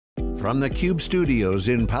From theCUBE studios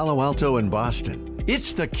in Palo Alto and Boston,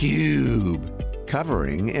 it's theCUBE.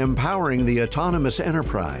 Covering Empowering the Autonomous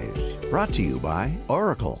Enterprise. Brought to you by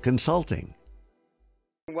Oracle Consulting.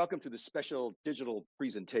 Welcome to the special digital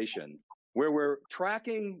presentation where we're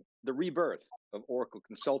tracking the rebirth of Oracle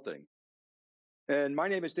Consulting. And my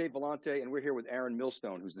name is Dave Vellante, and we're here with Aaron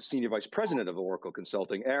Millstone, who's the Senior Vice President of Oracle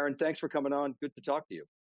Consulting. Aaron, thanks for coming on. Good to talk to you.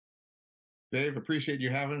 Dave, appreciate you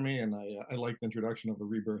having me, and I like the introduction of the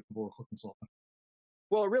rebirth of Oracle Consulting.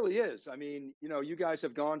 Well, it really is. I mean, you know, you guys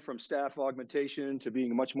have gone from staff augmentation to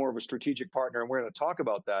being much more of a strategic partner, and we're going to talk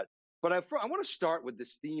about that. But I want to start with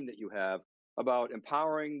this theme that you have about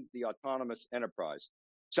empowering the autonomous enterprise.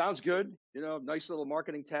 Sounds good, you know, nice little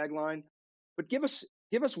marketing tagline, but give us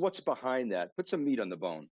what's behind that. Put some meat on the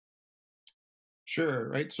bone. Sure,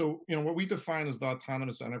 right. So, you know, what we define as the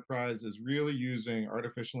autonomous enterprise is really using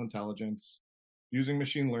artificial intelligence, using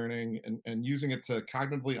machine learning, and using it to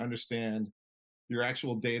cognitively understand your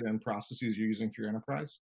actual data and processes you're using for your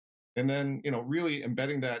enterprise. And then, you know, really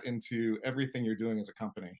embedding that into everything you're doing as a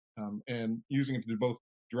company, and using it to both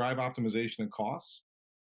drive optimization and costs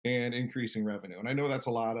and increasing revenue. And I know that's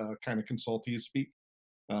a lot of kind of consulting speak.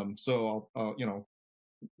 So I'll you know,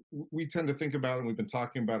 we tend to think about, and we've been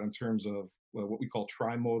talking about in terms of what we call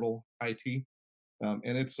trimodal IT.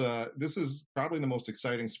 And it's this is probably the most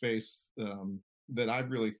exciting space that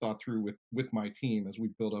I've really thought through with my team as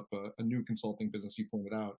we've built up a new consulting business, you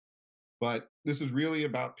pointed out. But this is really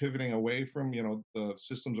about pivoting away from, you know, the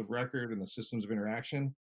systems of record and the systems of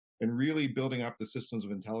interaction, and really building up the systems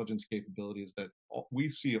of intelligence capabilities that we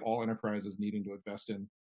see all enterprises needing to invest in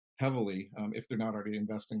heavily if they're not already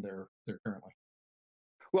investing there currently.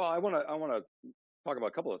 Well, I want to talk about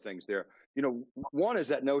a couple of things there. You know, one is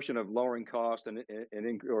that notion of lowering cost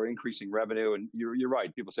or increasing revenue. And you're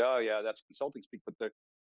right. People say, oh yeah, that's consulting speak. But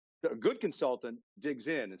a good consultant digs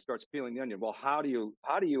in and starts peeling the onion. Well, how do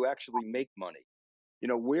you actually make money? You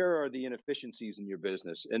know, where are the inefficiencies in your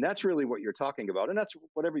business? And that's really what you're talking about. And that's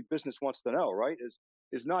what every business wants to know, right?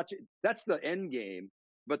 Is not, that's the end game,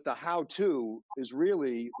 but the how-to is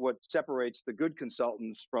really what separates the good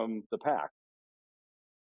consultants from the pack.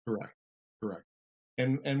 Correct.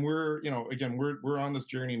 And we're, you know, again, we're on this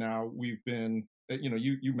journey now. We've been, you know,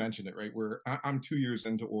 you mentioned it, right? I'm 2 years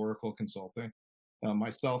into Oracle Consulting.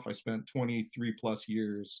 Myself, I spent 23 plus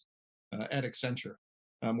years at Accenture,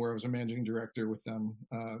 where I was a managing director with them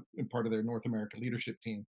and part of their North America leadership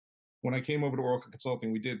team. When I came over to Oracle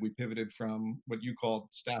Consulting, we pivoted from what you called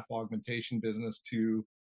staff augmentation business to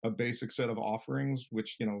a basic set of offerings,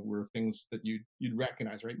 which, you know, were things that you'd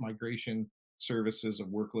recognize, right? Migration services of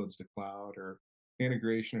workloads to cloud, or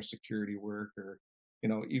integration or security work, or, you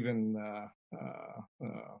know, even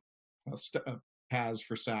paths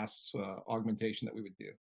for SaaS augmentation that we would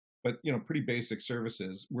do. But, you know, pretty basic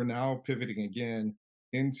services. We're now pivoting again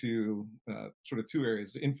into sort of two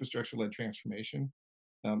areas: infrastructure-led transformation,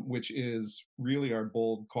 which is really our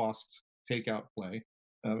bold cost takeout play,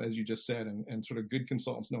 as you just said, and sort of good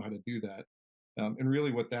consultants know how to do that. And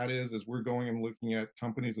really what that is we're going and looking at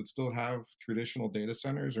companies that still have traditional data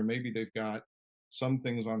centers, or maybe they've got some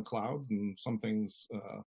things on clouds and some things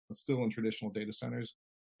still in traditional data centers.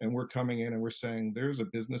 And we're coming in and we're saying there's a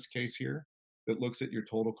business case here that looks at your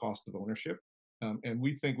total cost of ownership. And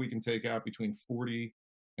we think we can take out between 40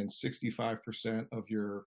 and 65% of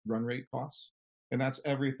your run rate costs. And that's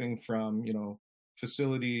everything from, you know,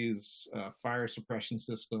 facilities, fire suppression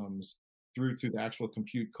systems, through to the actual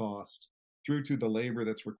compute cost, through to the labor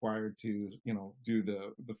that's required to, you know, do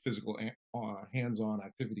the physical hands-on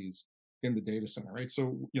activities in the data center, right?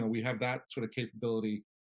 So, you know, we have that sort of capability,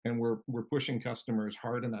 and we're pushing customers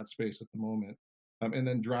hard in that space at the moment, and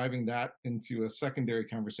then driving that into a secondary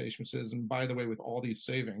conversation, which says, and by the way, with all these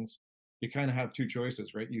savings, you kind of have two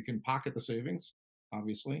choices, right? You can pocket the savings,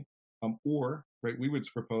 obviously, or, right, we would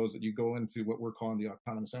propose that you go into what we're calling the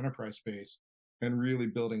autonomous enterprise space, and really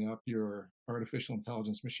building up your artificial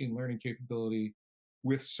intelligence, machine learning capability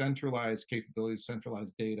with centralized capabilities,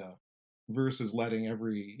 centralized data, versus letting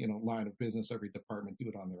every, you know, line of business, every department do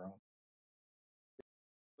it on their own.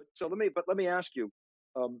 So let me ask you.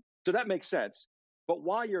 So that makes sense. But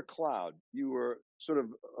while you're cloud, you were sort of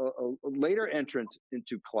a later entrant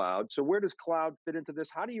into cloud. So where does cloud fit into this?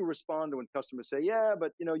 How do you respond to when customers say, "Yeah,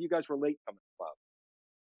 but you know, you guys were late coming to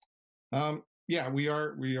cloud"? Yeah, we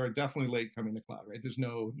are definitely late coming to cloud, right? There's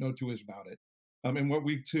no two ways about it. And what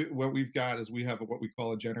we've got is we have what we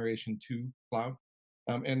call a generation 2 cloud.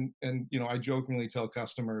 And you know, I jokingly tell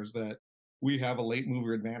customers that we have a late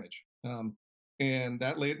mover advantage. And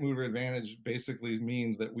that late mover advantage basically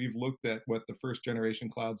means that we've looked at what the first generation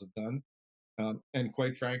clouds have done, And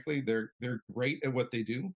quite frankly, they're great at what they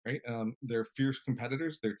do, right? They're fierce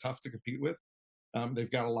competitors. They're tough to compete with.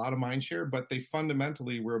 They've got a lot of mind share, but they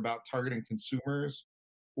fundamentally were about targeting consumers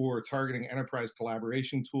or targeting enterprise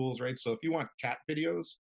collaboration tools, right? So if you want cat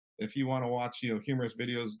videos, if you want to watch, humorous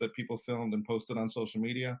videos that people filmed and posted on social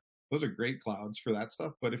media, those are great clouds for that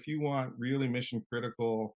stuff. But if you want really mission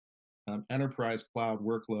critical enterprise cloud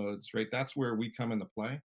workloads, right, that's where we come into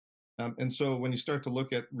play. And so when you start to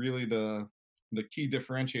look at really the key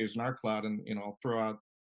differentiators in our cloud, and I'll throw out,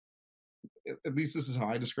 at least this is how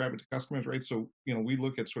I describe it to customers, right? So we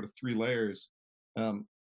look at sort of three layers.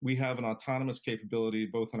 We have an autonomous capability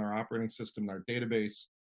both in our operating system and our database.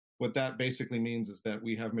 What that basically means is that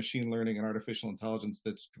we have machine learning and artificial intelligence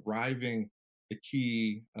that's driving the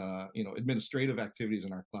key administrative activities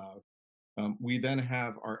in our cloud. We then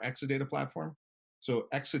have our Exadata platform. So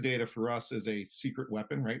Exadata for us is a secret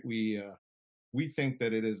weapon, right? We think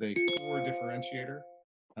that it is a core differentiator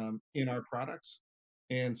in our products.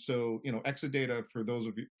 And so, Exadata, for those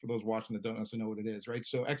watching that don't necessarily know what it is, right?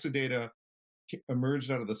 So Exadata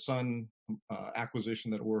emerged out of the Sun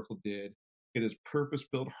acquisition that Oracle did. It is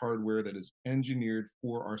purpose-built hardware that is engineered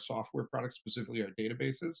for our software products, specifically our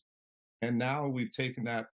databases. And now we've taken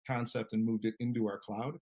that concept and moved it into our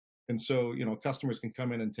cloud. And so, customers can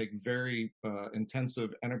come in and take very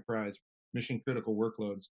intensive enterprise mission-critical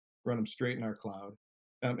workloads, run them straight in our cloud.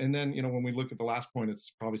 And then, when we look at the last point,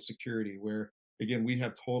 it's probably security, where, again, we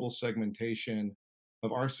have total segmentation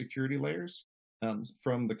of our security layers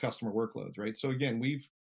from the customer workloads, right? So again,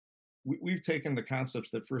 we've taken the concepts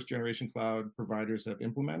that first generation cloud providers have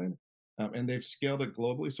implemented, and they've scaled it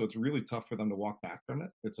globally. So it's really tough for them to walk back from it.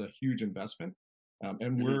 It's a huge investment.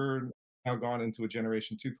 And we're now gone into a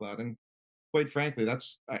generation 2 cloud. And quite frankly,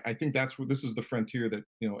 I think that's where this is the frontier that,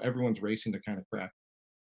 everyone's racing to kind of crack.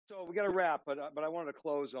 So we got to wrap, but I wanted to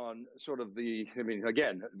close on sort of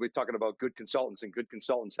again, we're talking about good consultants, and good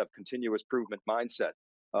consultants have continuous improvement mindset.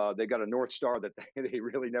 They got a North Star that they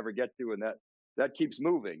really never get to, and that keeps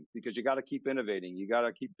moving, because you got to keep innovating. You got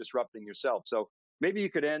to keep disrupting yourself. So maybe you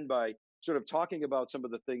could end by sort of talking about some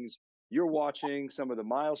of the things you're watching, some of the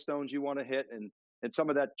milestones you want to hit, and some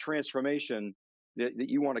of that transformation that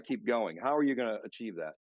you want to keep going. How are you going to achieve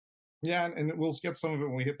that? Yeah, and we'll get some of it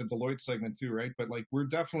when we hit the Deloitte segment too, right? But like we've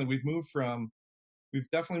definitely moved from the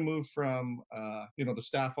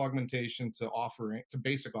staff augmentation to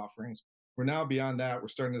basic offerings. We're now beyond that. We're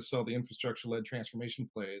starting to sell the infrastructure-led transformation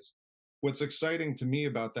plays. What's exciting to me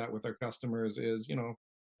about that with our customers is,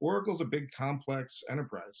 Oracle's a big complex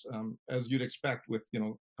enterprise, as you'd expect with,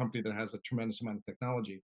 a company that has a tremendous amount of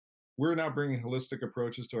technology. We're now bringing holistic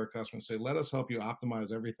approaches to our customers. Say, let us help you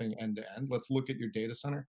optimize everything end to end. Let's look at your data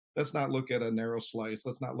center. Let's not look at a narrow slice.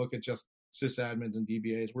 Let's not look at just sysadmins and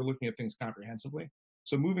DBAs. We're looking at things comprehensively.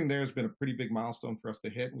 So moving there has been a pretty big milestone for us to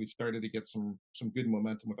hit, and we've started to get some good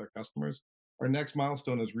momentum with our customers. Our next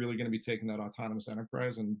milestone is really going to be taking that autonomous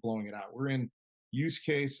enterprise and blowing it out. We're in use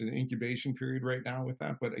case and incubation period right now with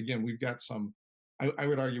that. But again, we've got I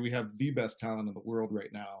would argue we have the best talent in the world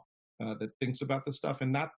right now that thinks about this stuff,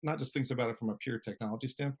 and not just thinks about it from a pure technology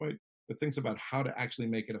standpoint, but thinks about how to actually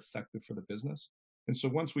make it effective for the business. And so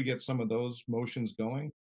once we get some of those motions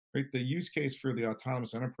going, right, the use case for the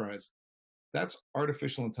autonomous enterprise, that's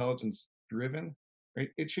artificial intelligence driven, right?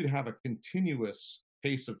 It should have a continuous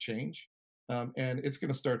pace of change. And it's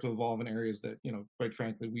going to start to evolve in areas that, quite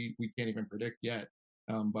frankly, we can't even predict yet.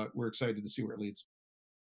 But we're excited to see where it leads.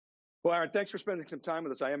 Well, Aaron, thanks for spending some time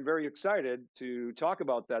with us. I am very excited to talk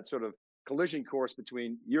about that sort of collision course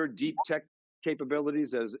between your deep tech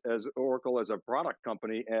capabilities as Oracle, as a product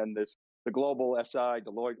company, and the global SI,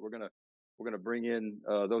 Deloitte. We're gonna bring in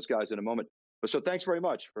those guys in a moment. But so thanks very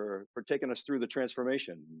much for taking us through the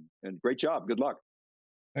transformation, and great job. Good luck.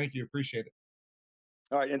 Thank you. Appreciate it.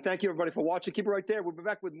 All right, and thank you everybody for watching. Keep it right there. We'll be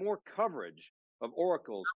back with more coverage of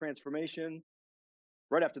Oracle's transformation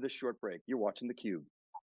right after this short break. You're watching theCUBE.